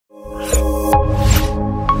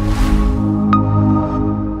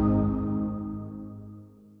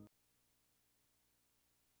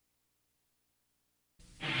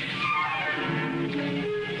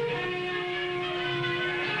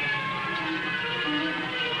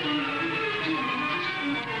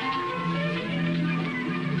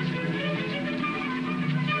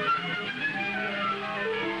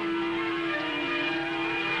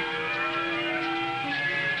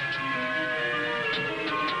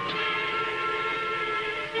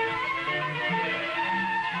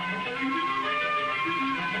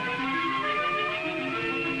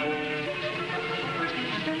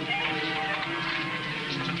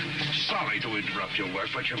interrupt your work,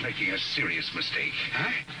 but you're making a serious mistake.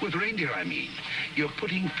 Huh? With reindeer, I mean. You're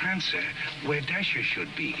putting Prancer where Dasher should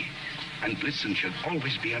be. And Blitzen should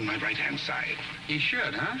always be on my right-hand side. He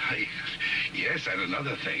should, huh? Yes, and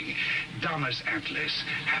another thing. Donna's antlers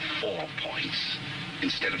have 4 points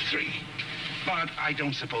instead of 3. But I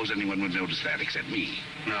don't suppose anyone would notice that except me.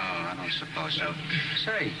 No, I don't suppose so.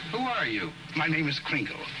 Say, who are you? My name is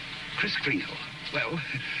Kringle. Kris Kringle. Well,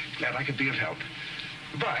 glad I could be of help.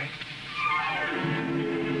 Goodbye.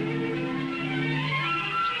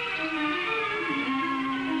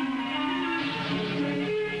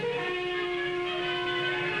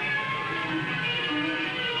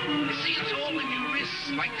 See, it's all in your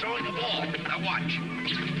wrists, like throwing a ball. Now watch.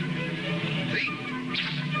 See?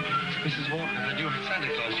 Mrs. Walker, the new Santa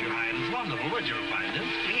Claus you hired is wonderful. Where'd you find him?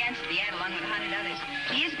 He answered the ad along with 100 others.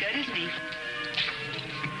 He is good, isn't he?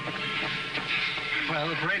 Well,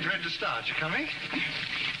 the parade's ready to start. You coming?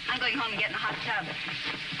 I'm going home and getting a hot tub.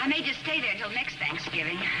 I may just stay there until next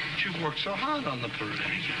Thanksgiving. But you've worked so hard on the parade.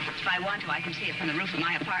 If I want to, I can see it from the roof of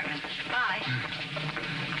my apartment. Bye.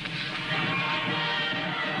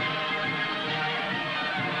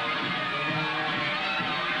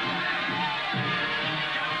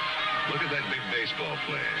 Look at that big baseball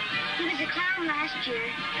player. He was a clown last year.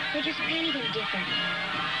 They just painted him different.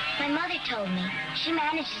 My mother told me. She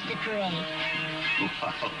manages the parade.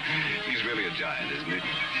 Wow. He's really a giant, isn't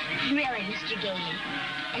he? Really, Mr. Gailey.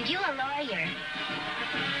 And you a lawyer.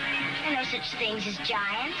 There are no such things as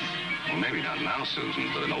giants. Well, maybe not now,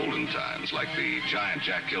 Susan, but in olden times, like the giant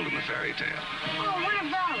Jack killed in the fairy tale. Oh, one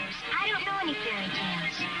of those. I don't know any fairy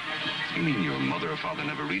tales. You mean your mother or father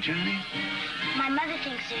never read you any? My mother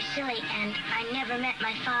thinks they're silly, and I never met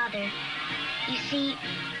my father. You see,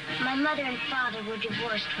 my mother and father were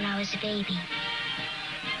divorced when I was a baby.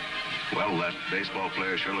 Well, that baseball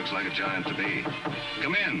player sure looks like a giant to me.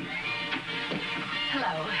 Come in.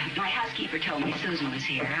 Hello. My housekeeper told me Susan was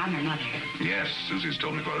here. I'm her mother. Yes, Susie's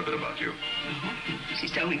told me quite a bit about you.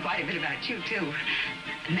 She's told me quite a bit about you, too.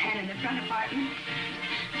 The man in the front apartment.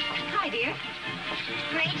 Hi, dear.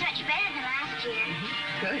 Parade's much better than last year.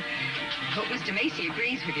 Good. Hope Mr. Macy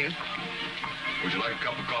agrees with you. Would you like a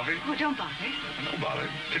cup of coffee? Oh, don't bother. No bother.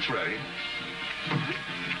 It's ready.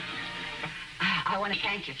 I want to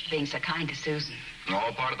thank you for being so kind to Susan.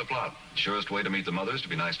 All part of the plot. Surest way to meet the mother is to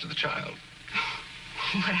be nice to the child.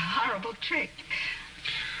 What a horrible trick.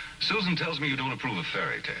 Susan tells me you don't approve of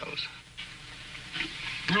fairy tales.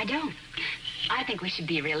 I don't. I think we should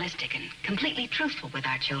be realistic and completely truthful with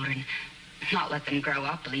our children. Not let them grow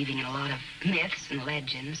up believing in a lot of myths and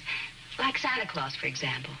legends. Like Santa Claus, for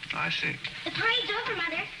example. I see. The parade's over,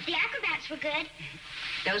 Mother. The acrobats were good.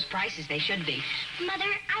 Those prices, they should be. Mother,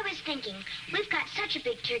 I was thinking, we've got such a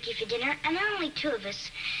big turkey for dinner, and there are only 2 of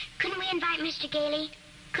us. Couldn't we invite Mr. Gailey?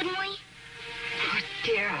 Couldn't we? Oh,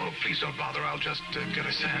 dear. Oh, please don't bother. I'll just get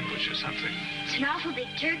a sandwich or something. It's an awful big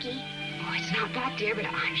turkey. Oh, it's not that, dear, but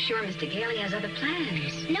I'm sure Mr. Gailey has other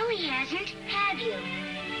plans. No, he hasn't. Have you?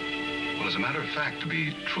 Well, as a matter of fact, to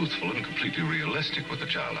be truthful and completely realistic with the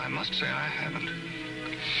child, I must say I haven't.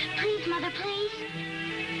 Please, Mother, please.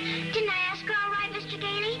 Didn't I ask her all right, Mr.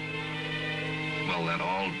 Gailey? Well, that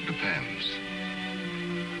all depends.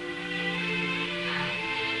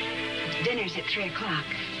 Dinner's at 3 o'clock.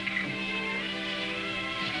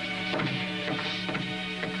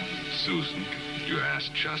 Susan, you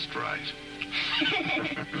asked just right.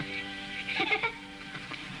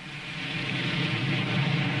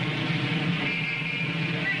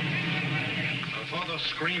 Before those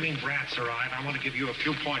screaming brats arrive, I want to give you a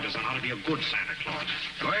few pointers on how to be a good Santa Claus.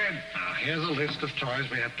 Go ahead. Now, here's a list of toys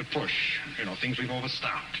we have to push. You know, things we've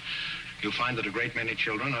overstocked. You'll find that a great many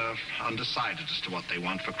children are undecided as to what they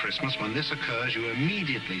want for Christmas. When this occurs, you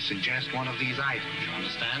immediately suggest one of these items. You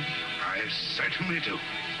understand? I certainly do.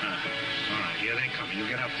 All right, here they come. You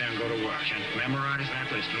get up there and go to work and memorize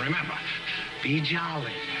that list. And remember, be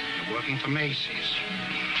jolly. You're working for Macy's.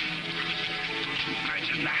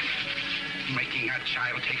 Imagine that. Making a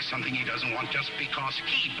child take something he doesn't want just because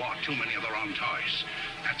he bought too many of the wrong toys.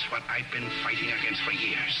 That's what I've been fighting against for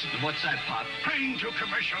years. And what's that, Pop? Trying to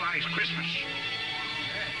commercialize Christmas.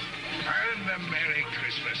 And a Merry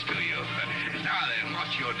Christmas to you. Now then,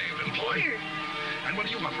 what's your name, little boy? Peter. And what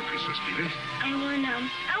do you want for Christmas, Peter?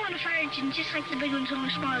 I want a fire engine just like the big ones, only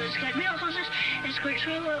smaller. It's got real hoses, it squirts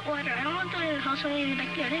real water. I don't want the house in the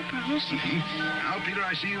backyard, I promise. Now, Peter,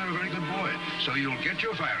 I see you're a very good boy, so you'll get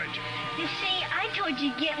your fire engine. You see, I told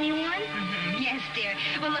you to get me one. Yes, dear.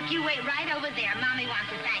 Well, look, you wait right over there. Mommy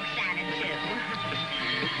wants to thank Santa, too.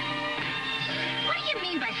 What do you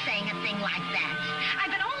mean by saying a thing like that?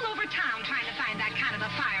 I've been all over town trying to find that kind of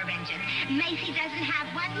a fire engine. Macy doesn't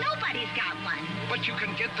have one. Nobody's got one. one. But you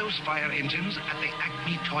can get those fire engines at the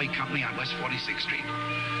Acme Toy Company on West 46th Street.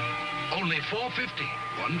 Only $4.50.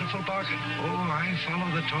 Wonderful bargain. Oh, I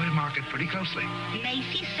follow the toy market pretty closely.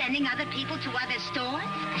 Macy's sending other people to other stores?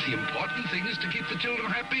 Well, the important thing is to keep the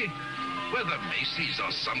children happy. Whether Macy's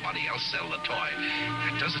or somebody else sell the toy,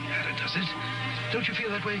 it doesn't matter, does it? Don't you feel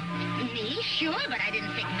that way? Me? Sure, but I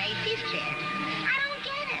didn't think Macy's cared. I don't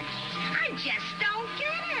get it. I just don't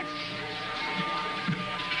get it.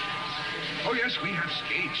 Oh, yes, we have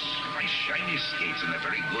skates. Nice, shiny skates, and they're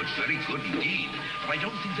very good indeed. But I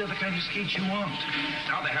don't think they're the kind of skates you want.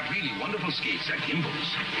 Now, they have really wonderful skates at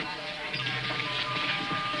Kimball's.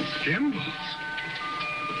 Kimball's?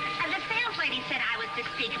 The sales lady said I was to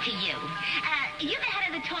speak to you. You're the head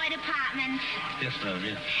of the toy department. Yes, ma'am,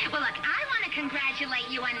 yes. Well, look, I want to congratulate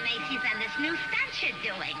you on Macy's and this new stunt you're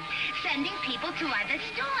doing, sending people to other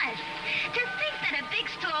stores. To think that a big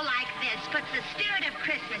store like this puts the spirit of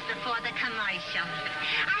Christmas before the commercial.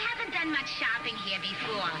 I haven't done much shopping here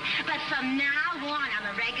before, but from now on, I'm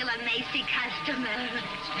a regular Macy customer.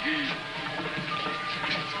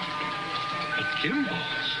 At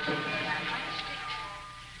Kimball's?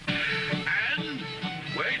 And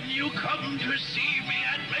when you come to see me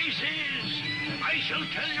at Macy's, I shall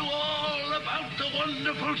tell you all about the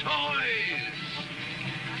wonderful toys.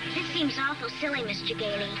 This seems awful silly, Mr.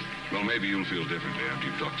 Gailey. Well, maybe you'll feel differently after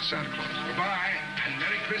you've talked to Santa Claus. Goodbye, and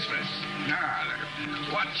Merry Christmas. Now,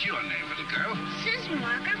 what's your name, little girl? Susan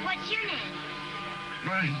Walker, what's your name?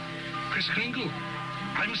 Mine, Kris Kringle.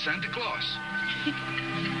 I'm Santa Claus.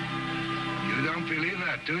 You don't believe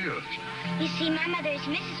that, do you? You see, my mother is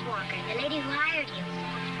Mrs. Walker, the lady who hired you.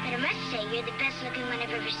 But I must say, you're the best-looking one I've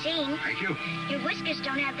ever seen. Thank you. Your whiskers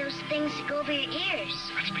don't have those things that go over your ears.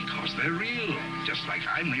 That's because they're real. Just like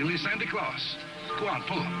I'm really Santa Claus. Go on,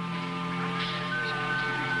 pull them.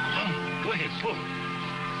 Oh, go ahead, pull.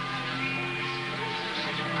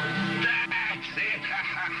 That's it.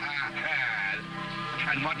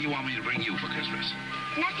 And what do you want me to bring you for Christmas?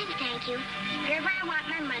 Nothing, thank you. Whatever I want,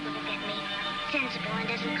 my mother will get me. Sensible and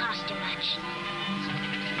doesn't cost too much.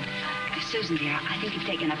 Susan, dear, I think you've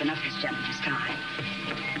taken up enough of this gentleman's time.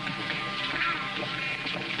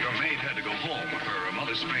 Your maid had to go home. Her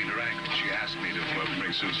mother sprained her ankle. She asked me to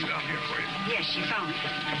bring Susan down here for you. Yes, she phoned.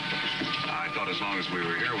 I thought as long as we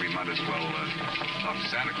were here, we might as well talk to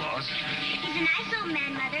Santa Claus. He's a nice old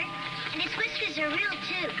man, Mother. And his whiskers are real,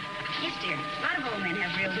 too. Yes, dear. A lot of old men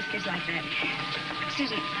have real whiskers like that.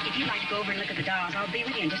 Susan, if you'd like to go over and look at the dolls, I'll be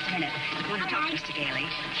with you in just a minute. I want to talk to Mr. Gailey.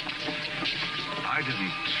 I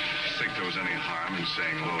didn't think there was any harm in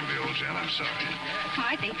saying hello to the old gent. I'm sorry.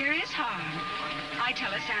 I think there is harm. I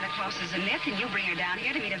tell her Santa Claus is a myth, and you bring her down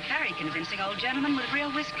here to meet a very convincing old gentleman with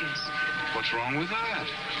real whiskers. What's wrong with that?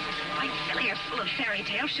 Why, filling her full of fairy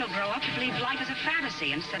tales, she'll grow up to believe life is a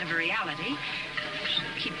fantasy instead of a reality.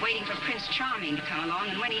 She'll keep waiting for Prince Charming to come along,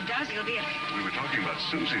 and when he does, he'll be a... We were talking about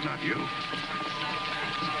Susie, not you.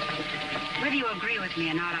 Whether you agree with me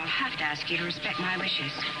or not, I'll have to ask you to respect my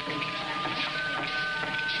wishes.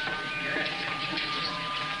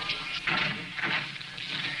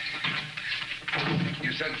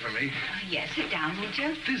 You sent for me? Yes, sit down, won't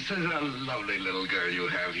you? This is a lovely little girl you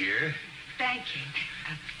have here. Thank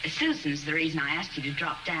you. Susan's the reason I asked you to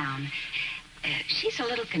drop down. She's a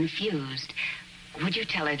little confused. Would you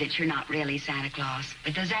tell her that you're not really Santa Claus,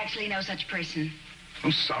 that there's actually no such person?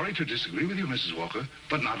 I'm sorry to disagree with you, Mrs. Walker,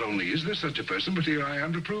 but not only is there such a person, but here I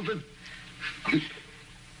am to prove it.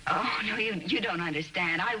 Oh, no, you don't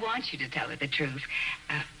understand. I want you to tell her the truth.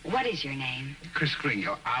 What is your name? Kris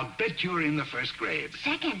Kringle. I'll bet you're in the first grade.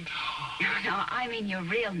 Second. No, I mean your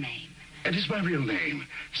real name. It is my real name.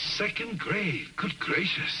 Second grade. Good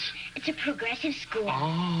gracious. It's a progressive school.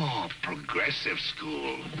 Oh, progressive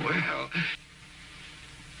school. Well,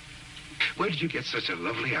 where did you get such a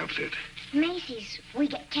lovely outfit? Macy's. We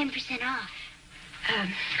get 10% off.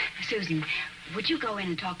 Susan, would you go in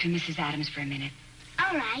and talk to Mrs. Adams for a minute?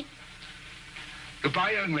 All right.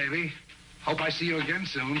 Goodbye, young lady. Hope I see you again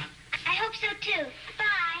soon. I hope so, too.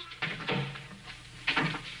 Bye.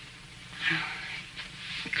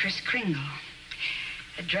 Kris Kringle.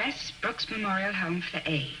 Address, Brooks Memorial Home for the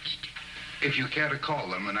Aged. If you care to call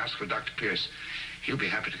them and ask for Dr. Pierce, he'll be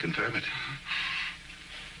happy to confirm it.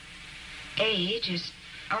 Age as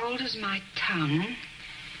old as my tongue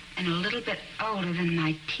and a little bit older than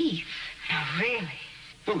my teeth. Now, really?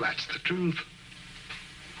 Well, that's the truth.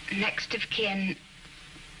 Next of kin,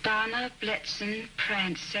 Donna, Blitzen,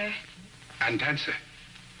 Prancer. And Dancer.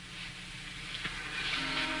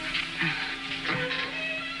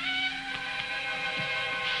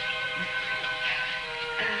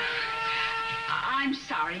 I'm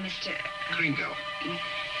sorry, Mr. Kringle.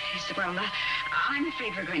 Yes, well, I'm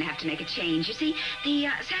afraid we're going to have to make a change. You see, the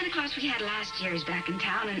Santa Claus we had last year is back in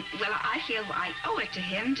town, and, well, I feel I owe it to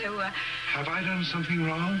him to, Have I done something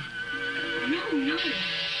wrong? No.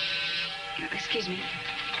 Excuse me.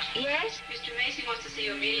 Yes? Mr. Macy wants to see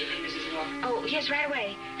you immediately, Mrs. Walker. Oh, yes, right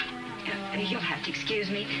away. You'll have to excuse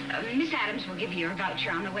me. Miss Adams will give you your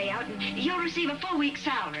voucher on the way out, and you'll receive a full week's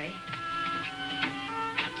salary.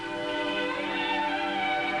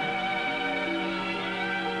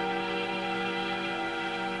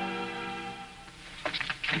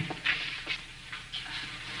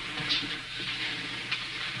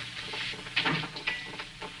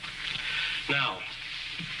 Now,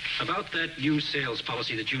 about that new sales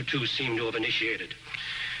policy that you two seem to have initiated.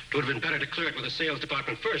 It would have been better to clear it with the sales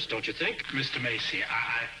department first, don't you think? Mr. Macy,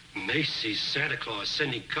 Macy's Santa Claus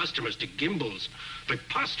sending customers to Gimbel's.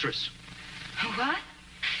 Preposterous. What?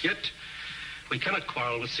 Yet, we cannot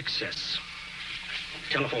quarrel with success.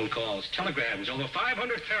 Telephone calls, telegrams, over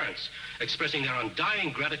 500 parents expressing their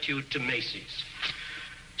undying gratitude to Macy's.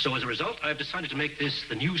 So as a result, I've decided to make this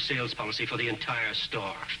the new sales policy for the entire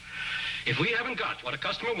store. If we haven't got what a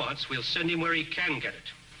customer wants, we'll send him where he can get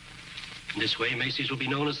it. In this way, Macy's will be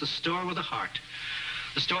known as the store with a heart.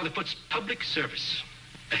 The store that puts public service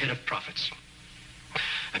ahead of profits.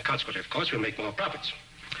 And consequently, of course, we'll make more profits.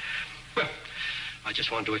 Well, I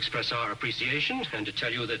just want to express our appreciation and to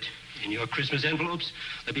tell you that in your Christmas envelopes,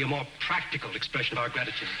 there'll be a more practical expression of our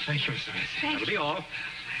gratitude. Thank you, Mr. Macy. That'll be all.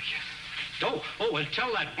 Thank you. Oh, and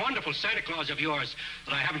tell that wonderful Santa Claus of yours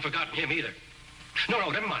that I haven't forgotten him either. No,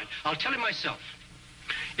 never mind. I'll tell him myself.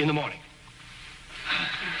 In the morning.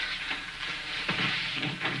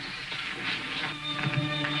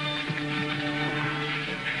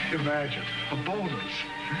 Imagine, a bonus.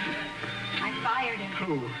 I fired him.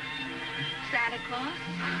 Who? Santa Claus?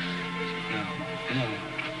 No.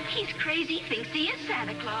 He's crazy. He thinks he is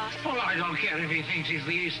Santa Claus. Well, I don't care if he thinks he's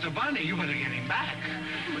the Easter Bunny. You better get him back.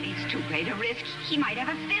 Well, it's too great a risk. He might have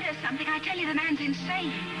a fit or something. I tell you, the man's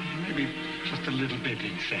insane. Maybe just a little bit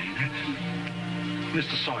insane.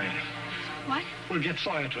 Mr. Sawyer. What? We'll get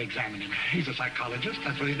Sawyer to examine him. He's a psychologist.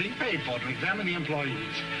 That's what he's being paid for, to examine the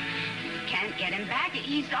employees. Can't get him back.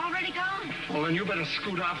 He's already gone. Well, then you better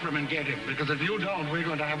scoot after him and get him, because if you don't, we're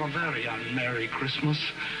going to have a very unmerry Christmas.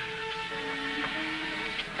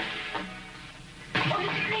 Oh,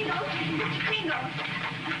 Mr. Kringle! Mr. Kringle!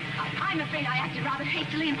 I'm afraid I acted rather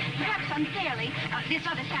hastily and perhaps unfairly. This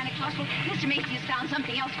other Santa Claus, well, Mr. Macy has found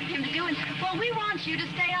something else for him to do, and, well, we want you to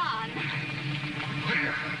stay on.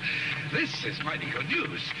 Well, this is mighty good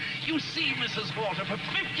news. You see, Mrs. Walter, for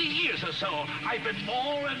 50 years or so, I've been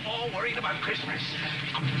more and more worried about Christmas.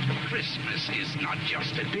 Christmas is not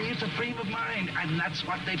just a day, it's a frame of mind, and that's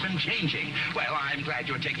what they've been changing. Well, I'm glad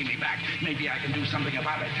you're taking me back. Maybe I can do something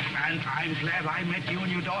about it. And I'm glad I met you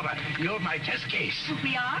and your daughter. You're my test case.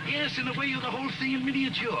 We are? Yes, in a way, you're the whole thing in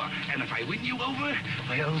miniature. And if I win you over,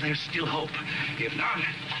 well, there's still hope. If not,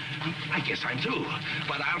 I guess I'm through.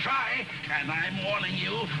 But I'll try, and I'm warning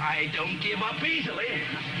you, I don't give up easily.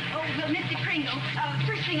 Oh, well, Mr. Kringle,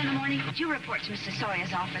 first thing in the morning, would you report to Mr.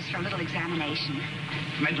 Sawyer's office for a little examination?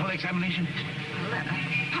 Mental examination? Well,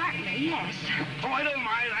 partly, yes. Oh, I don't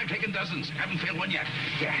mind. I've taken dozens. Haven't failed one yet.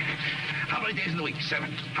 Yeah. How many days in the week?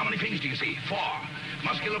 7. How many things do you see? 4.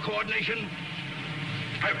 Muscular coordination?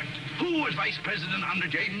 Perfect. Who was vice president under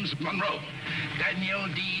James Monroe? Daniel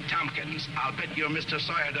D. Tompkins. I'll bet your Mr.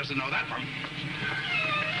 Sawyer doesn't know that one.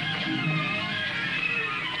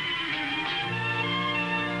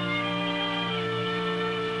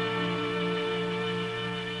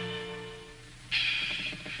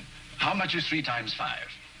 How much is 3 times 5?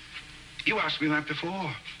 You asked me that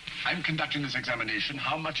before. I'm conducting this examination.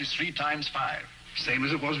 How much is 3 times 5? Same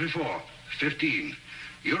as it was before. 15.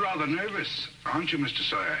 You're rather nervous, aren't you, Mr.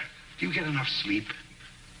 Sawyer? Do you get enough sleep?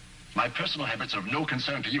 My personal habits are of no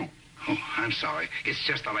concern to you. Oh, I'm sorry. It's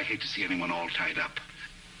just that I hate to see anyone all tied up.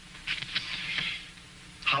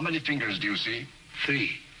 How many fingers do you see?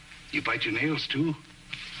 3. You bite your nails, too?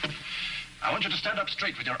 I want you to stand up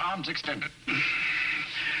straight with your arms extended.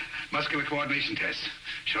 Muscular coordination test.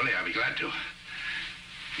 Surely I'll be glad to.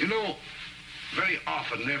 You know, very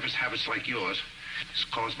often nervous habits like yours is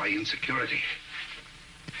caused by insecurity.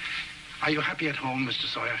 Are you happy at home, Mr.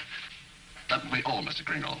 Sawyer? That will be all, Mr.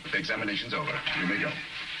 Kringle. The examination's over. You may go.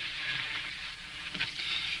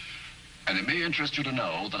 And it may interest you to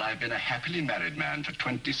know that I've been a happily married man for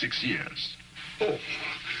 26 years. Oh,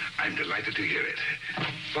 I'm delighted to hear it.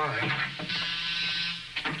 Bye.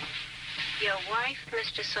 Your wife,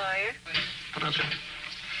 Mr. Sawyer? That's it.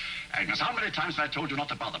 Agnes, how many times have I told you not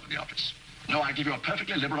to bother with the office? No, I give you a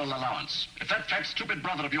perfectly liberal allowance. If that fat, stupid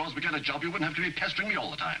brother of yours would get a job, you wouldn't have to be pestering me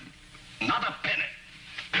all the time. Not a penny.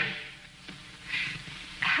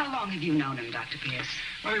 How long have you known him, Dr. Pierce?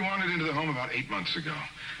 Well, he wandered into the home about 8 months ago.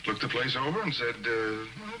 Looked the place over and said,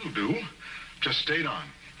 well, it'll do. Just stayed on.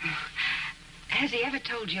 Has he ever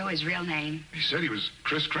told you his real name? He said he was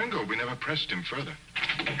Kris Kringle. We never pressed him further.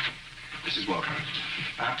 Mrs. Walker,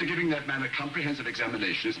 after giving that man a comprehensive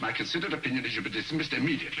examination, it's my considered opinion he should be dismissed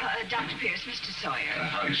immediately. Dr. Pierce, Mr.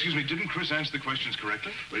 Sawyer. Excuse me, didn't Kris answer the questions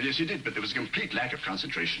correctly? Well, yes, he did, but there was a complete lack of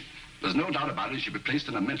concentration. There's no doubt about it, he should be placed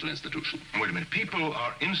in a mental institution. Wait a minute. People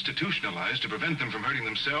are institutionalized to prevent them from hurting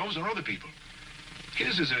themselves or other people.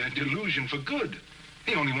 His is a delusion for good.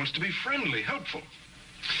 He only wants to be friendly, helpful.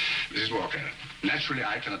 Mrs. Walker, naturally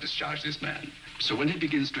I cannot discharge this man. So when he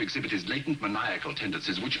begins to exhibit his latent maniacal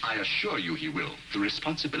tendencies, which I assure you he will, the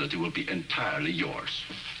responsibility will be entirely yours.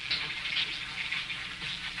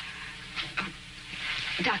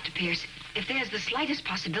 Dr. Pierce, if there's the slightest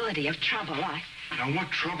possibility of trouble, Now, what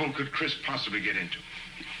trouble could Kris possibly get into?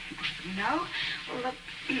 No? Well,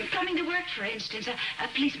 coming to work, for instance, a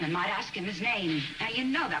policeman might ask him his name. Now, you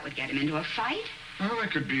know that would get him into a fight. Well,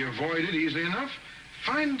 that could be avoided easily enough.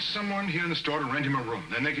 Find someone here in the store to rent him a room.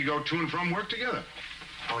 Then they could go to and from work together.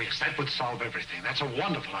 Oh, yes, that would solve everything. That's a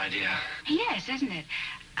wonderful idea. Yes, isn't it?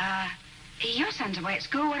 Your son's away at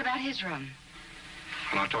school. What about his room?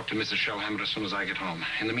 Well, I'll talk to Mrs. Shellhammer as soon as I get home.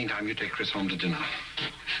 In the meantime, you take Kris home to dinner.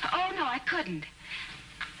 Oh, no, I couldn't.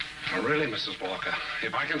 Oh, really, Mrs. Walker?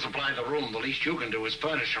 If I can supply the room, the least you can do is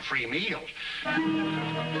furnish a free meal.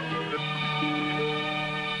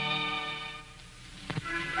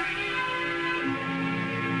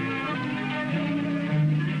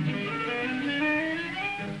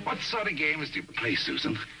 What sort of games do you play,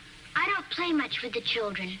 Susan? I don't play much with the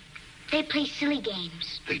children. They play silly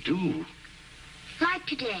games. They do. Like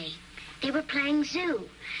today, they were playing zoo,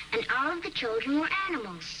 and all of the children were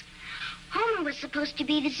animals. Homer was supposed to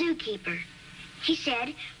be the zookeeper. He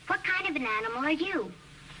said, "What kind of an animal are you?"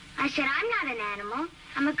 I said, "I'm not an animal.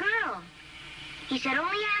 I'm a girl." He said,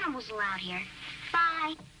 "Only animals allowed here.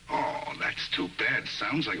 Bye." Oh, that's too bad.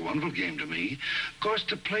 Sounds like a wonderful game to me. Of course,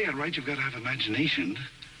 to play it right, you've got to have imagination.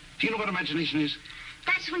 Do you know what imagination is?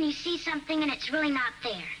 That's when you see something and it's really not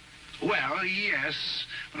there. Well, yes.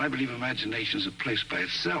 But I believe imagination is a place by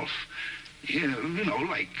itself. Yeah, you know,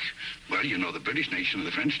 like, well, you know, the British nation or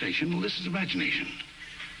the French nation. Well, this is imagination.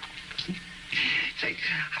 Say,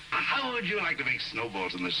 how would you like to make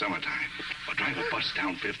snowballs in the summertime? Or drive a bus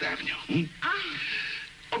down Fifth Avenue?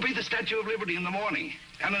 Or be the Statue of Liberty in the morning,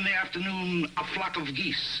 and in the afternoon, a flock of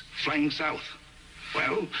geese flying south?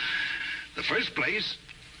 Well, the first place,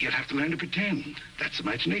 you'd have to learn to pretend. That's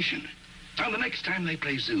imagination. Now, the next time they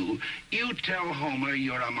play zoo, you tell Homer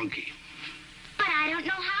you're a monkey. But I don't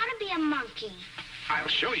know how to be a monkey. I'll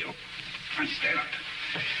show you. And stand up.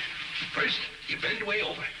 First, you bend way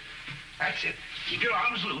over. That's it. Keep your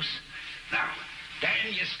arms loose. Now,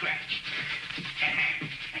 then you scratch.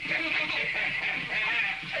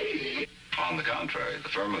 On the contrary, the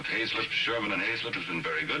firm of Hazlitt, Sherman, and Hazlitt has been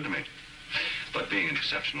very good to me. But being an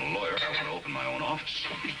exceptional lawyer, I want to open my own office.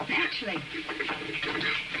 Naturally.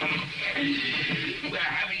 We're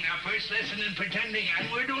having our first lesson in pretending, and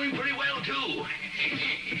we're doing pretty well, too.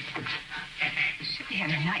 She'll be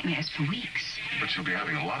having nightmares for weeks. But she'll be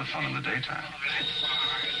having a lot of fun in the daytime.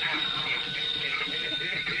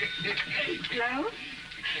 Hello?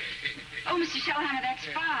 Oh, Mr. Shellhammer, that's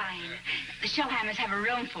fine. The Shellhammers have a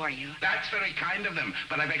room for you. That's very kind of them,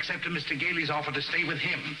 but I've accepted Mr. Gailey's offer to stay with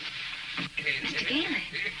him. Mr. Gailey?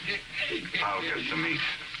 I'll get the meat.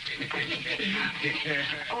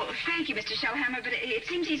 Oh, thank you, Mr. Shellhammer, but it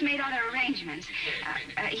seems he's made other arrangements.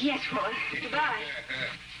 Yes, well, goodbye.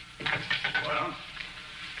 Well,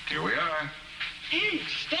 here we are.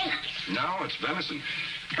 Steak. No, it's venison.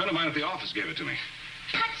 A friend of mine at the office gave it to me.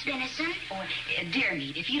 That's venison. Oh, deer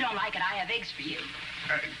meat. If you don't like it, I have eggs for you.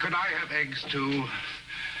 Could I have eggs, too?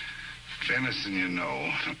 Venison, you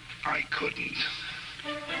know, I couldn't.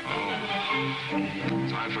 Oh,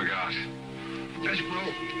 I forgot.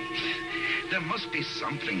 Well, there must be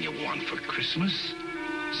something you want for Christmas.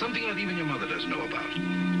 Something that even your mother doesn't know about.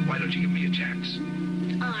 Why don't you give me a chance?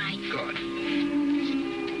 All right. Good.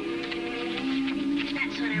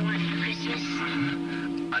 That's what I want for Christmas.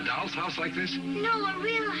 A doll's house like this? No, a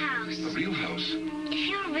real house. A real house? If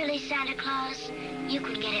you're really Santa Claus, you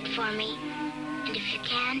can get it for me. And if you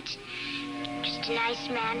can't, just a nice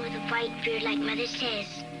man with a white beard like Mother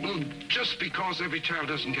says. Well, just because every child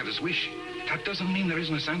doesn't get his wish, that doesn't mean there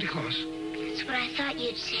isn't a Santa Claus. That's what I thought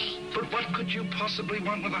you'd say. But what could you possibly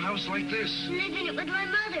want with a house like this? Live in it with my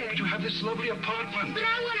mother. But you have this lovely apartment. But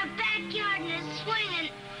I want a bad backyard in a swing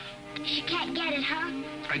and she can't get it, huh?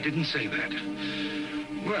 I didn't say that.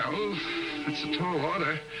 Well, it's a tall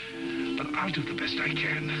order, but I'll do the best I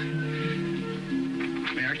can.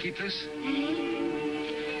 May I keep this?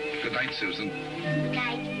 Mm-hmm. Good night, Susan. Good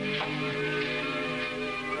night.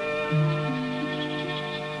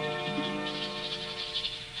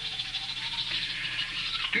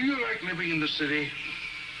 Do you like living in the city?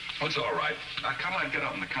 Oh, it's all right. I kind of like to get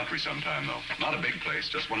out in the country sometime, though. Not a big place,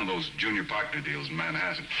 just one of those junior partner deals in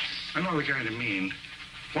Manhattan. I know the kind you mean.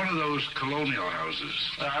 One of those colonial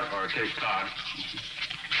houses. Or Cape Cod.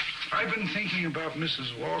 I've been thinking about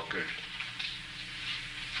Mrs. Walker.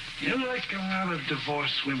 You know, like a lot of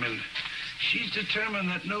divorced women, she's determined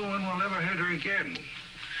that no one will ever hurt her again.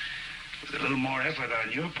 With a little more effort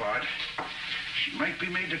on your part, she might be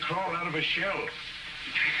made to crawl out of a shell.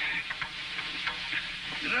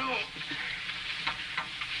 You know,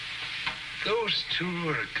 those two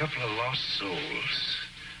are a couple of lost souls.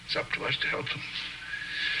 It's up to us to help them.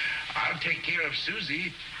 I'll take care of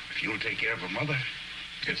Susie if you'll take care of her mother.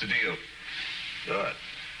 It's a deal. Good.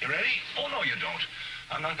 You ready? Oh, no, you don't.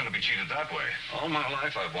 I'm not going to be cheated that way. All my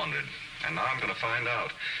life I've wondered, and now I'm going to find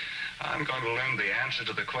out. I'm going to learn the answer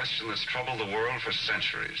to the question that's troubled the world for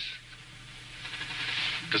centuries.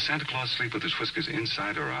 Does Santa Claus sleep with his whiskers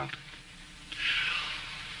inside or out?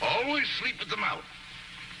 Always sleep with them out.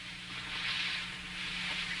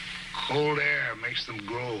 Cold air makes them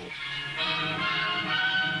grow.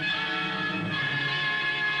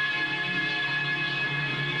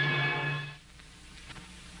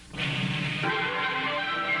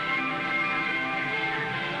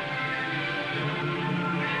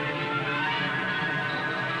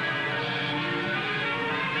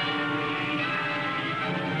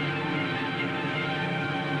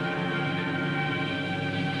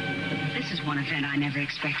 One event I never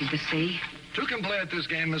expected to see. Two can play at this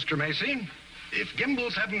game, Mr. Macy. If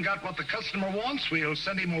Gimbals hasn't got what the customer wants, we'll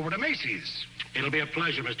send him over to Macy's. It'll be a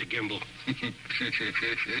pleasure, Mr. Gimble.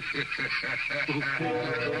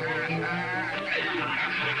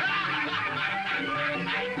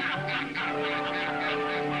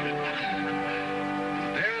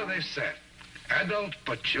 There they sat. Adult,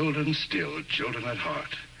 but children still, children at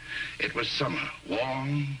heart. It was summer,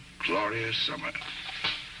 warm, glorious summer.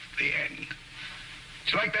 The end.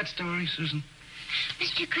 Did you like that story, Susan?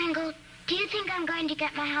 Mr. Kringle, do you think I'm going to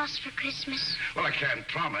get my house for Christmas? Well, I can't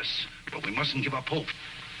promise, but we mustn't give up hope.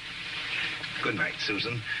 Good night,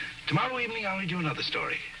 Susan. Tomorrow evening, I'll read you another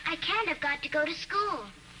story. I can't. I've got to go to school.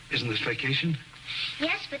 Isn't this vacation?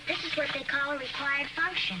 Yes, but this is what they call a required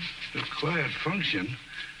function. Required function?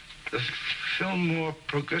 The Fillmore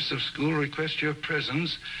Progressive School requests your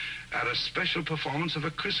presence at a special performance of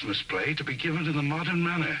a Christmas play to be given in the modern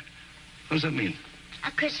manner. What does that mean?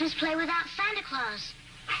 A Christmas play without Santa Claus.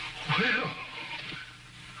 Well,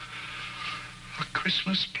 a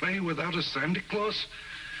Christmas play without a Santa Claus?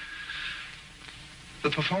 The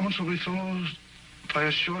performance will be followed by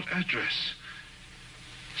a short address.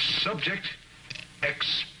 Subject,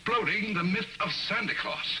 exploding the myth of Santa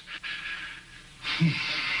Claus.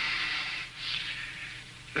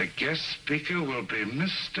 The guest speaker will be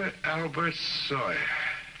Mr. Albert Sawyer.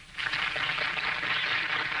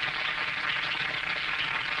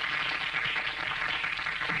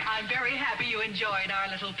 I'm very happy you enjoyed our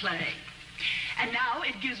little play. And now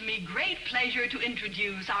it gives me great pleasure to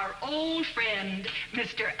introduce our old friend,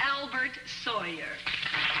 Mr. Albert Sawyer.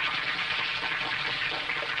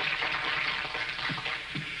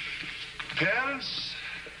 Parents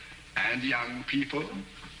and young people,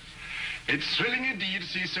 it's thrilling indeed to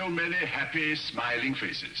see so many happy, smiling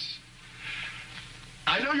faces.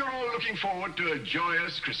 I know you're all looking forward to a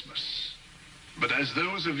joyous Christmas. But as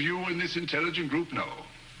those of you in this intelligent group know,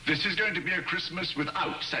 this is going to be a Christmas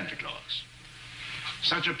without Santa Claus.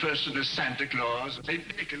 Such a person as Santa Claus,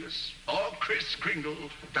 St. Nicholas, or Kris Kringle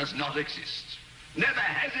does not exist. Never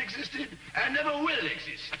has existed and never will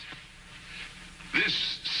exist.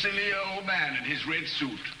 This silly old man in his red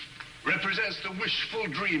suit represents the wishful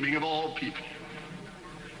dreaming of all people.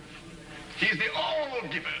 He's the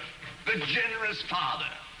all-giver, the generous father.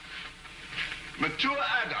 Mature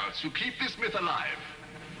adults who keep this myth alive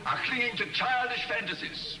are clinging to childish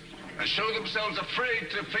fantasies and show themselves afraid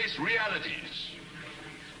to face realities.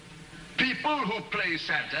 People who play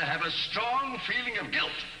Santa have a strong feeling of guilt.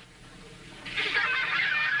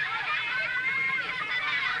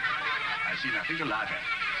 I see nothing to laugh at.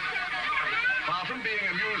 Far from being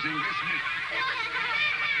amusing, this myth...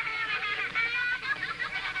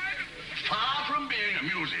 Far from being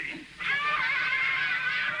amusing...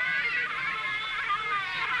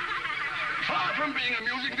 Far from being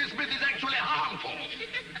amusing, this myth is actually harmful.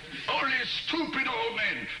 Only stupid old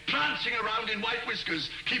men prancing around in white whiskers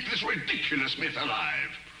keep this ridiculous myth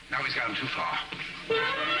alive. Now he's gone too far.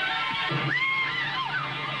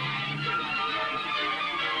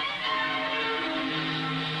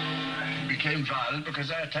 He became violent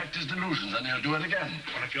because I attacked his delusions, and he'll do it again.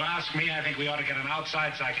 Well, if you ask me, I think we ought to get an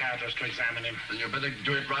outside psychiatrist to examine him. Then you better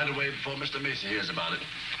do it right away before Mr. Macy hears about it.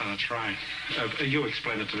 Oh, that's right. You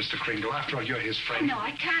explain it to Mr. Kringle. After all, you're his friend. No,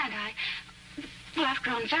 I can't. Well, I've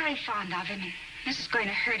grown very fond of him, and this is going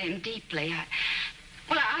to hurt him deeply.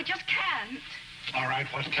 I just can't. All right,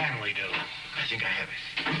 what can we do? I think I have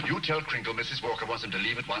it. You tell Kringle Mrs. Walker wants him to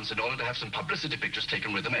leave at once in order to have some publicity pictures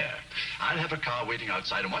taken with the mayor. I'll have a car waiting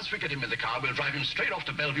outside, and once we get him in the car, we'll drive him straight off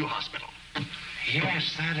to Bellevue Hospital.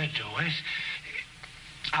 Yes, that'll do it.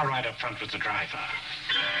 I'll ride up front with the driver.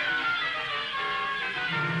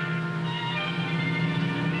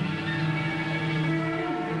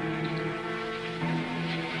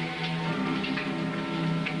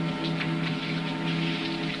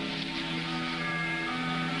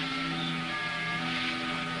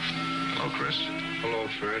 Chris. Hello,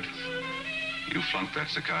 Fred. You flunked that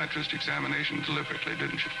psychiatrist examination deliberately,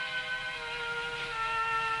 didn't you?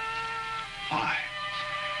 Why?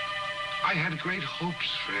 I had great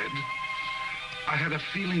hopes, Fred. I had a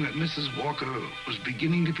feeling that Mrs. Walker was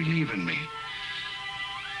beginning to believe in me.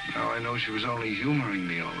 Now I know she was only humoring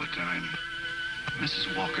me all the time.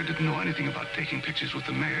 Mrs. Walker didn't know anything about taking pictures with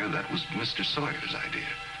the mayor. That was Mr. Sawyer's idea.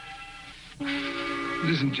 It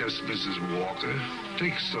isn't just Mrs. Walker.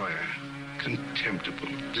 Take Sawyer. Contemptible,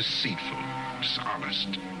 deceitful,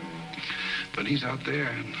 dishonest. But he's out there,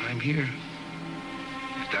 and I'm here.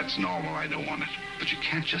 If that's normal, I don't want it. But you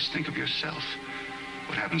can't just think of yourself.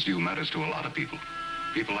 What happens to you matters to a lot of people.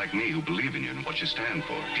 People like me who believe in you and what you stand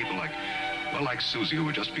for. People like Susie who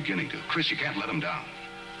were just beginning to. Chris, you can't let them down.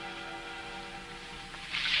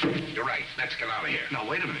 You're right. Let's get out of here. Now,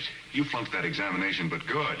 wait a minute. You flunked that examination, but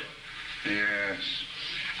good. Yes.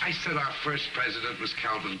 I said our first president was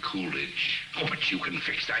Calvin Coolidge. Oh, but you can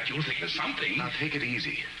fix that. You'll think of something. Now, take it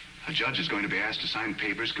easy. A judge is going to be asked to sign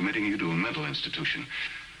papers committing you to a mental institution.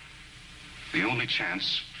 The only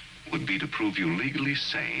chance would be to prove you legally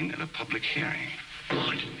sane at a public hearing.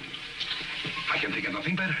 Good. I can think of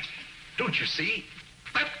nothing better. Don't you see?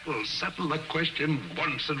 That will settle the question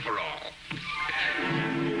once and for all.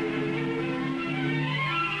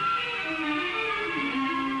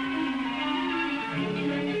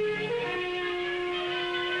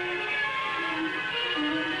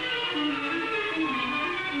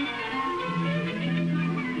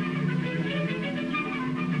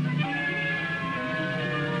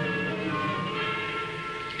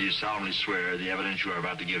 Solemnly swear the evidence you are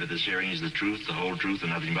about to give at this hearing is the truth, the whole truth,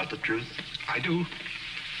 and nothing but the truth? I do.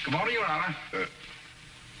 Good morning, Your Honor.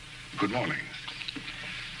 Good morning.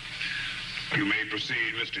 You may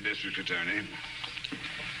proceed, Mr. District Attorney.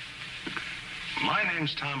 My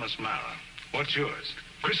name's Thomas Mara. What's yours?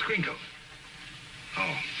 Kris Kringle.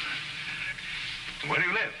 Oh. Where do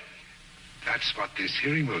you live? That's what this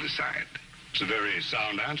hearing will decide. It's a very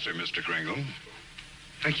sound answer, Mr. Kringle.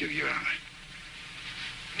 Thank you, Your Honor.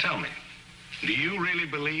 Tell me, do you really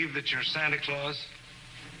believe that you're Santa Claus?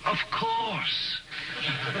 Of course.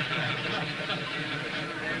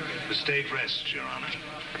 The state rests, Your Honor.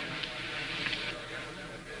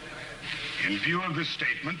 In view of this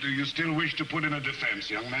statement, do you still wish to put in a defense,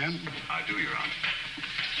 young man? I do, Your Honor.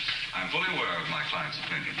 I'm fully aware of my client's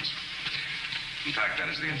opinions. In fact, that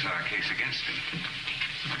is the entire case against him.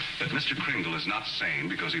 That Mr. Kringle is not sane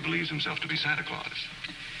because he believes himself to be Santa Claus.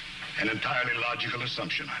 An entirely logical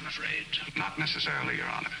assumption, I'm afraid. Not necessarily, Your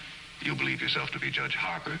Honor. You believe yourself to be Judge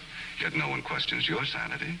Harper, yet no one questions your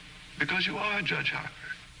sanity because you are Judge Harper.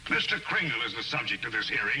 Mr. Kringle is the subject of this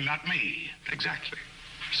hearing, not me. Exactly.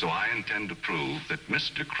 So I intend to prove that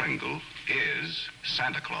Mr. Kringle is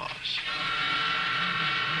Santa Claus.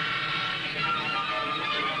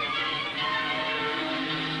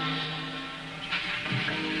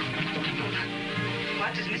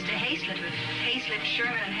 What does Mr. Hayslip,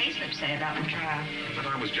 Sherman, and Hayslip say about the trial? That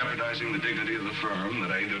I was jeopardizing the dignity of the firm,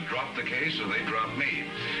 that I either dropped the case or they dropped me.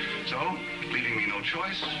 So, leaving me no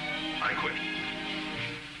choice, I quit.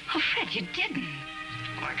 Oh, Fred, you didn't.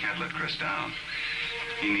 Well, I can't let Chris down.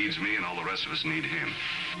 He needs me, and all the rest of us need him.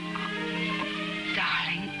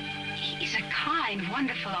 Darling, he's a kind,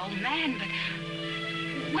 wonderful old man, but...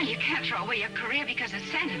 Well, you can't throw away your career because of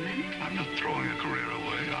sentiment. I'm not throwing a career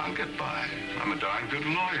away. I'll get by. I'm a darn good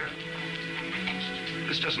lawyer.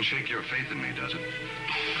 This doesn't shake your faith in me, does it?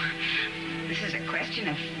 This is a question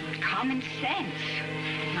of common sense,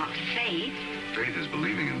 not faith. Faith is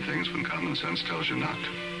believing in things when common sense tells you not.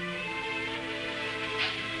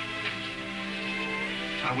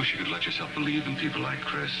 I wish you could let yourself believe in people like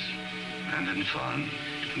Kris, and in fun,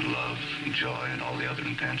 and love, and joy, and all the other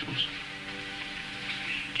intangibles.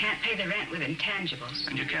 Can't pay the rent with intangibles.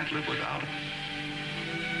 And you can't live without them.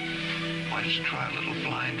 Why just try a little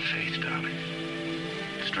blind faith, darling?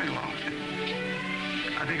 String along with you.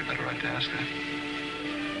 I think I'd better right to ask that.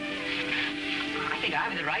 I think I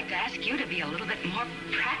have the right to ask you to be a little bit more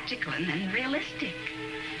practical and realistic.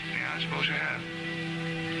 Yeah, I suppose you have.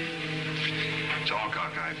 It's all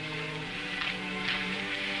cockeyed.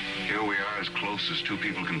 Here we are, as close as two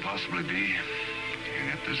people can possibly be, and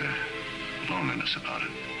yet there's a loneliness about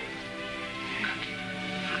it.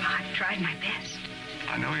 I've tried my best.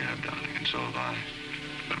 I know you have, darling, and so have I.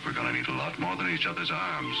 But we're going to need a lot more than each other's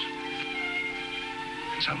arms.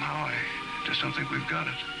 And somehow I just don't think we've got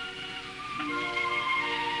it.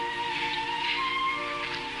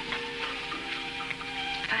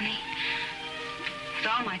 Funny. With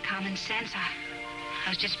all my common sense, I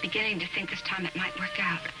was just beginning to think this time it might work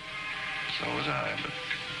out. So was I, but...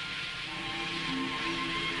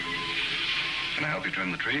 Can I help you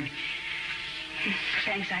trim the tree?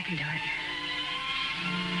 Thanks, I can do it.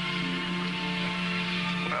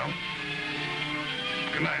 Well,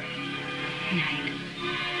 good night. Good night.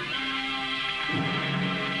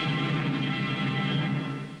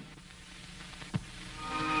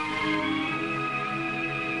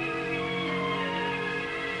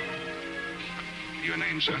 Your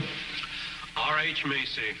name, sir? R.H.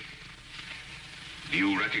 Macy. Do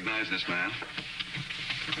you recognize this man?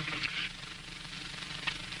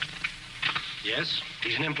 Yes,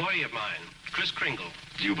 he's an employee of mine, Kris Kringle.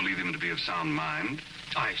 Do you believe him to be of sound mind?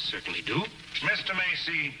 I certainly do. Mr.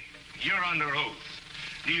 Macy, you're under oath.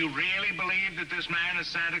 Do you really believe that this man is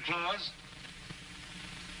Santa Claus?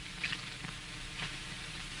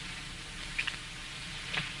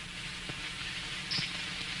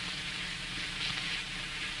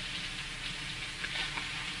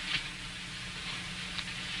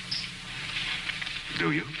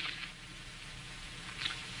 Do you?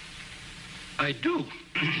 I do.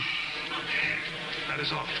 That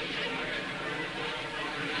is all.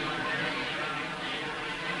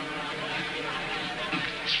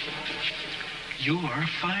 You are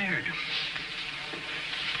fired.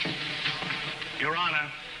 Your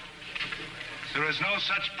Honor, there is no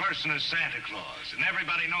such person as Santa Claus, and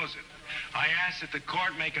everybody knows it. I ask that the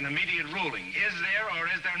court make an immediate ruling. Is there or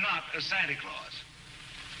is there not a Santa Claus?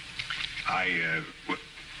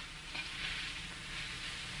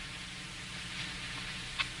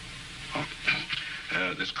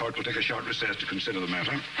 This court will take a short recess to consider the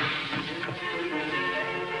matter.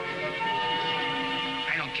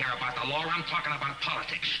 I don't care about the law. I'm talking about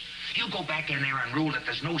politics. You go back in there and rule that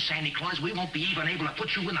there's no Santa Claus, we won't be even able to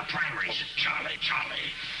put you in the primaries. Charlie.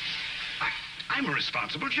 I'm a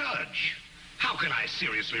responsible judge. How can I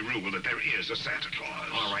seriously rule that there is a Santa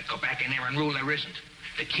Claus? All right, go back in there and rule there isn't.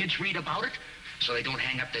 The kids read about it, so they don't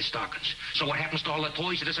hang up their stockings. So what happens to all the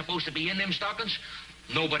toys that are supposed to be in them stockings?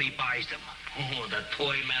 Nobody buys them. Oh, the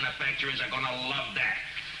toy manufacturers are gonna love that.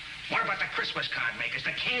 What about the Christmas card makers,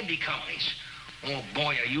 the candy companies? Oh,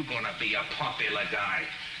 boy, are you gonna be a popular guy.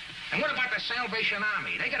 And what about the Salvation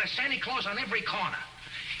Army? They got a Santa Claus on every corner.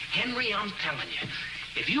 Henry, I'm telling you,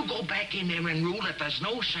 if you go back in there and rule that there's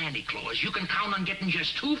no Santa Claus, you can count on getting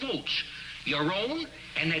just 2 votes. Your own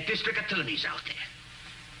and the district attorneys out there.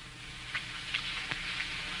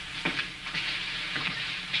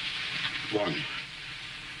 One.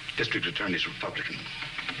 District Attorney's Republican.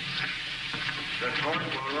 The court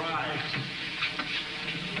will rise.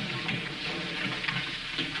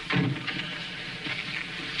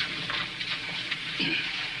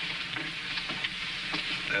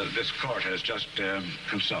 This court has just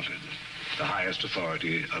consulted the highest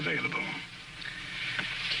authority available.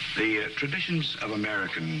 The traditions of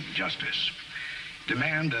American justice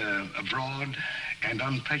demand a broad and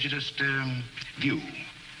unprejudiced view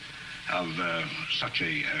of such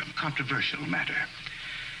a controversial matter.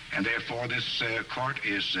 And therefore, this court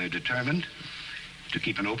is determined to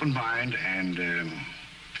keep an open mind and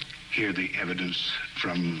hear the evidence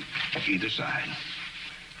from either side.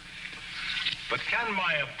 But can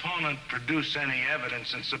my opponent produce any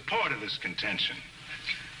evidence in support of this contention?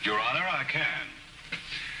 Your Honor, I can.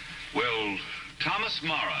 Will Thomas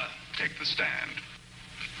Mara take the stand?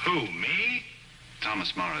 Who, me?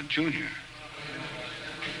 Thomas Mara, Jr.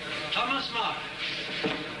 Thomas Mara.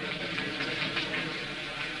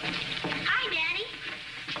 Hi, Daddy.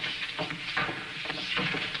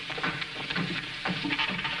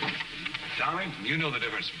 Tommy, you know the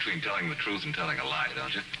difference between telling the truth and telling a lie,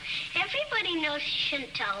 don't you? Everybody knows you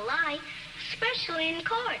shouldn't tell a lie, especially in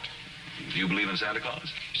court. Do you believe in Santa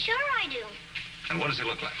Claus? Sure I do. And what does he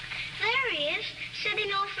look like? There he is,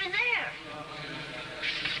 sitting over there.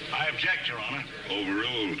 I object, Your Honor.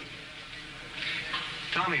 Overruled.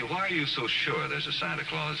 Tommy, why are you so sure there's a Santa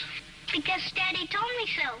Claus? Because Daddy told me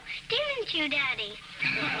so. Didn't you, Daddy?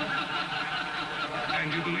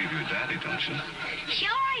 And you believe your daddy, don't you? Sure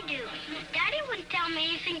I do. Daddy wouldn't tell me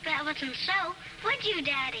anything that wasn't so. Would you,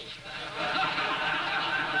 Daddy?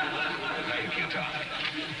 Thank you, Tommy.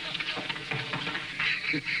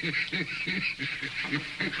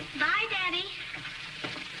 Bye, Daddy.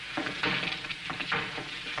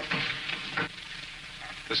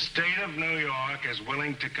 The state of New York is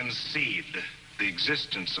willing to concede the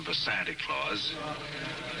existence of a Santa Claus.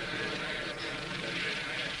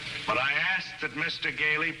 But I ask that Mr.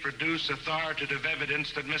 Gailey produce authoritative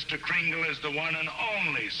evidence that Mr. Kringle is the one and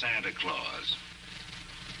only Santa Claus.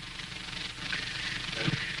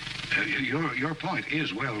 Your point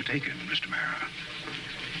is well taken, Mr. Mara.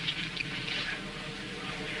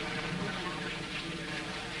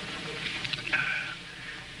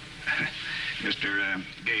 Mr.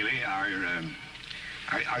 Gailey,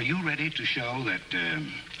 are you ready to show that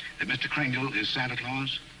Mr. Kringle is Santa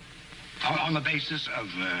Claus? On the basis of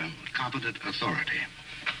competent authority?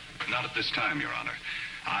 Not at this time, Your Honor.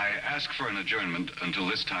 I ask for an adjournment until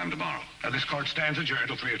this time tomorrow. This court stands adjourned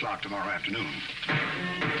till 3 o'clock tomorrow afternoon.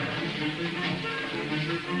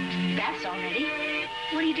 That's already.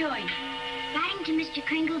 What are you doing? Writing to Mr.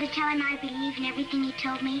 Kringle to tell him I believe in everything he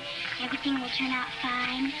told me. Everything will turn out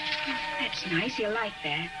fine. That's nice. He'll like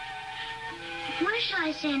that. Where shall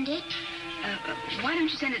I send it? Why don't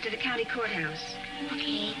you send it to the county courthouse?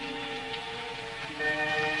 Okay.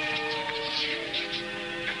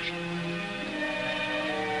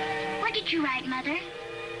 What did you write, Mother?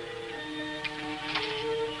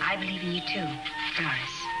 I believe in you, too,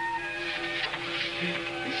 Doris.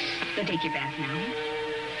 Go take your bath now.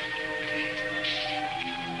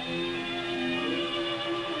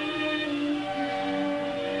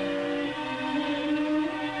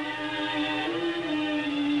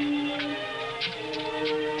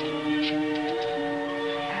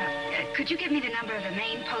 Could you give me the number of the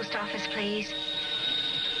main post office, please?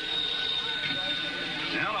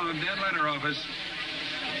 Hello, dead letter office.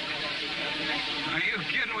 Are you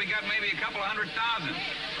kidding? We got maybe a couple of 100,000.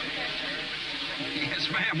 Yes,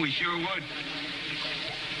 ma'am, we sure would.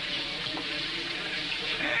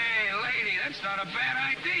 Hey, lady, that's not a bad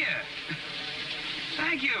idea.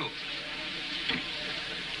 Thank you.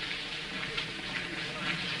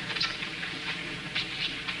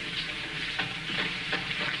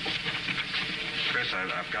 Chris,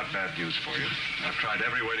 I've got bad news for you. I've tried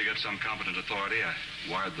every way to get some competent authority. I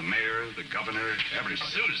wired the mayor, the governor, everybody.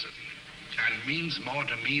 Susan. And means more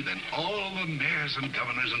to me than all the mayors and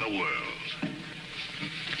governors in the world.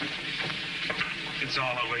 It's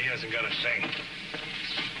all over. He hasn't got a thing.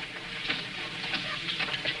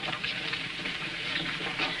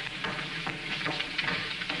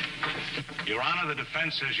 Your Honor, the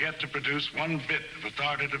defense has yet to produce one bit of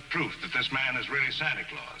authoritative proof that this man is really Santa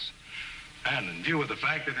Claus. And in view of the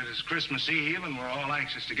fact that it is Christmas Eve and we're all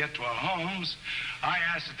anxious to get to our homes, I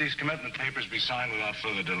ask that these commitment papers be signed without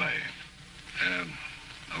further delay.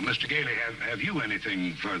 Mr. Gailey, have you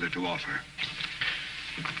anything further to offer?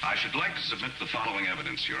 I should like to submit the following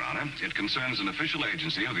evidence, Your Honor. It concerns an official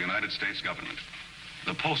agency of the United States government.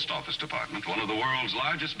 The Post Office Department, one of the world's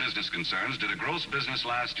largest business concerns, did a gross business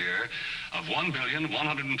last year of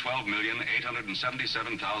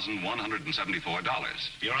 $1,112,877,174.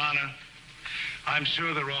 Your Honor, I'm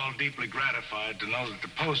sure they're all deeply gratified to know that the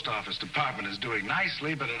Post Office Department is doing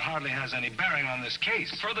nicely, but it hardly has any bearing on this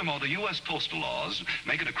case. Furthermore, the U.S. postal laws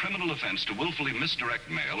make it a criminal offense to willfully misdirect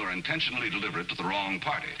mail or intentionally deliver it to the wrong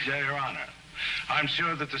party. Yeah, Your Honor, I'm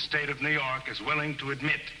sure that the state of New York is willing to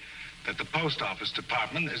admit that the Post Office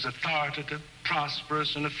Department is authoritative,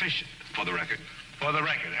 prosperous, and efficient. For the record? For the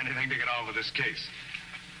record, anything to get on with this case.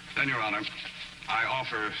 Then, Your Honor, I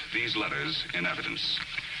offer these letters in evidence.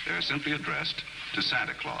 They're simply addressed to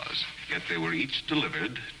Santa Claus, yet they were each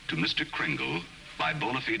delivered to Mr. Kringle by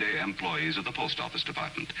bona fide employees of the Post Office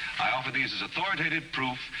Department. I offer these as authoritative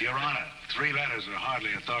proof. Your Honor, 3 letters are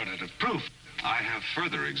hardly authoritative proof. I have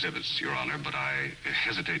further exhibits, Your Honor, but I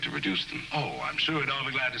hesitate to produce them. Oh, I'm sure we'd all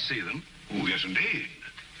be glad to see them. Oh, yes, indeed.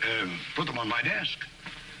 Put them on my desk.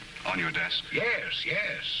 On your desk? Yes,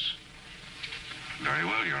 yes. Very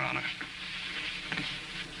well, Your Honor.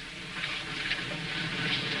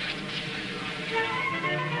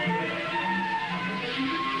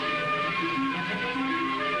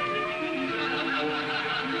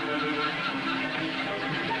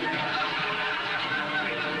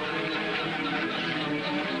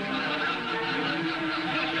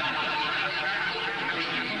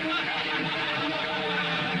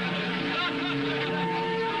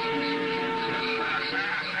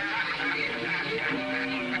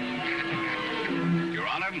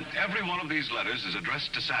 Ma'am, every one of these letters is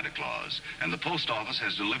addressed to Santa Claus, and the post office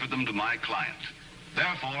has delivered them to my client.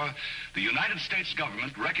 Therefore, the United States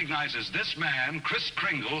government recognizes this man, Kris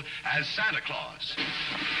Kringle, as Santa Claus.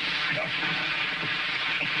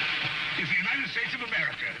 If the United States of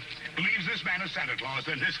America believes this man is Santa Claus,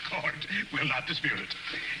 then this court will not dispute it.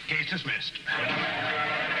 Case dismissed. Thanks,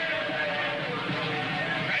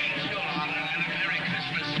 Your Honor, and a Merry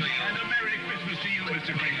Christmas to you. And a Merry Christmas to you,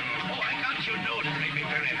 Mr. Kringle. Oh, I got your note. It made me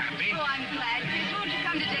very happy. Oh, I'm glad. Kris, won't you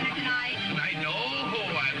come to dinner tonight? I know.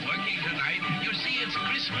 I'm working tonight. You see, it's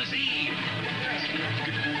Christmas Eve.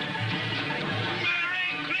 Merry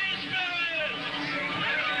Christmas!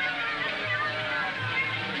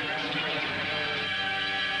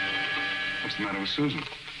 What's the matter with Susan?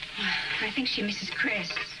 I think she misses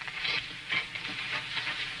Kris.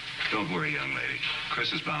 Don't worry, young lady.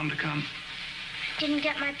 Kris is bound to come. Didn't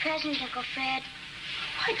get my present, Uncle Fred.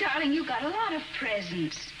 Why, darling, you got a lot of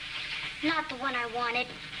presents. Not the one I wanted.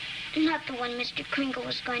 Not the one Mr. Kringle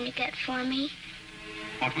was going to get for me.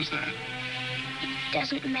 What was that? It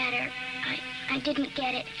doesn't matter. I didn't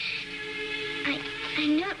get it. I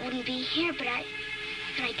knew it wouldn't be here, but I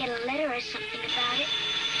get a letter or something about it.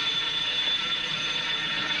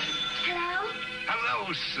 Hello?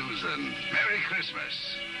 Hello, Susan. Merry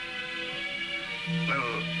Christmas.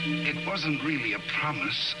 Well, it wasn't really a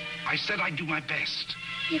promise. I said I'd do my best.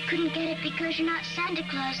 You couldn't get it because you're not Santa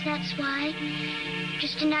Claus, that's why.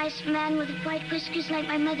 Just a nice man with white whiskers like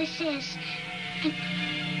my mother says. And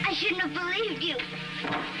I shouldn't have believed you.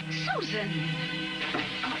 Susan.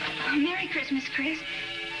 Oh, Merry Christmas, Kris.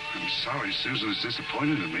 I'm sorry Susan is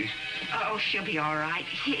disappointed in me. Oh, she'll be all right.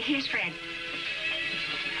 Here's Fred.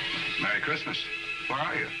 Merry Christmas. Where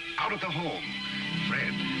are you? Out at the home.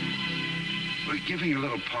 Fred, we're giving a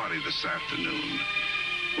little party this afternoon.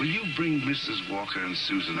 Will you bring Mrs. Walker and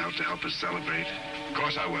Susan out to help us celebrate? Of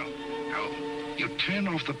course I will. Now, you turn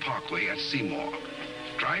off the parkway at Seymour.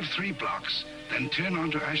 Drive 3 blocks, then turn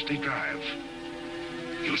onto Ashley Drive.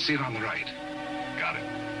 You'll see it on the right. Got it.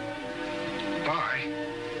 Bye.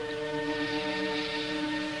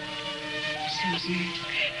 Susan,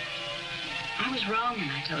 I was wrong when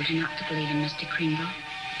I told you not to believe in Mr. Kringle.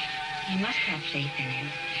 You must have faith in him.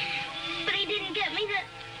 But he didn't get me that.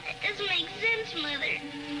 That doesn't make sense, Mother.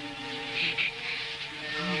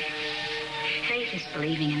 Oh, faith is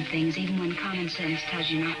believing in things even when common sense tells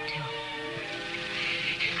you not to.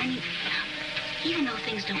 I mean, even though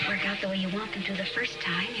things don't work out the way you want them to the first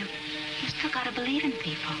time, you still got to believe in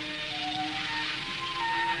people.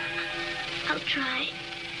 I'll try.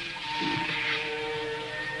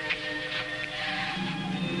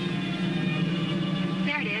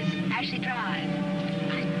 There it is, Ashley Drive.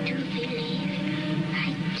 I do believe.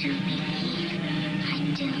 I do believe. I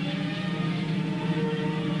do.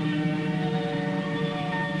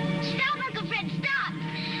 Stop, Uncle Fred, stop!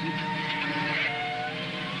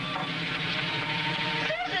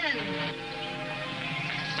 Susan!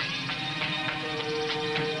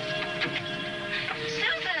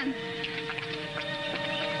 Susan!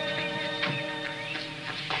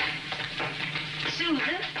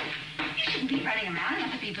 Susan? You shouldn't be running around in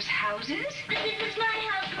other people's houses. But this is my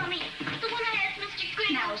house, Mommy. The one I asked Mr.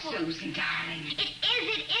 Kringle Now, for. Susan, darling. It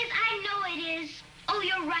is. I know it is. Oh,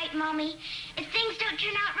 you're right, Mommy. If things don't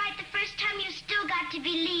turn out right the first time, you still got to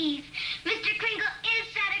believe. Mr. Kringle is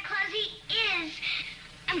Santa Claus. He is.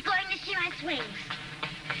 I'm going to see my swings.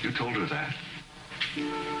 You told her that?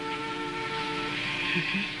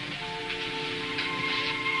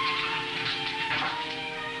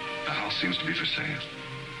 The house seems to be for sale.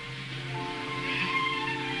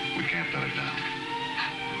 We can't let it down.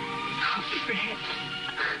 Oh, Fred.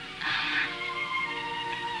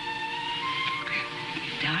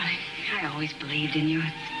 Darling, I always believed in you.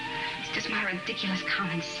 It's just my ridiculous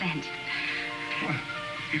common sense. Well,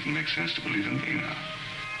 it even makes sense to believe in me now.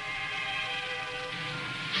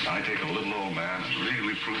 I take a little old man and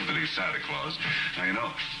legally prove that he's Santa Claus. Now, you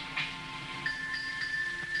know.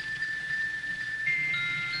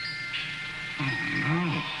 Oh,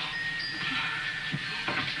 no.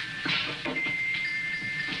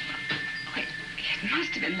 Wait, it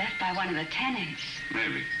must have been left by one of the tenants.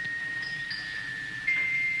 Maybe.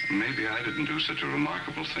 Maybe I didn't do such a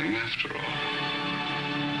remarkable thing after all.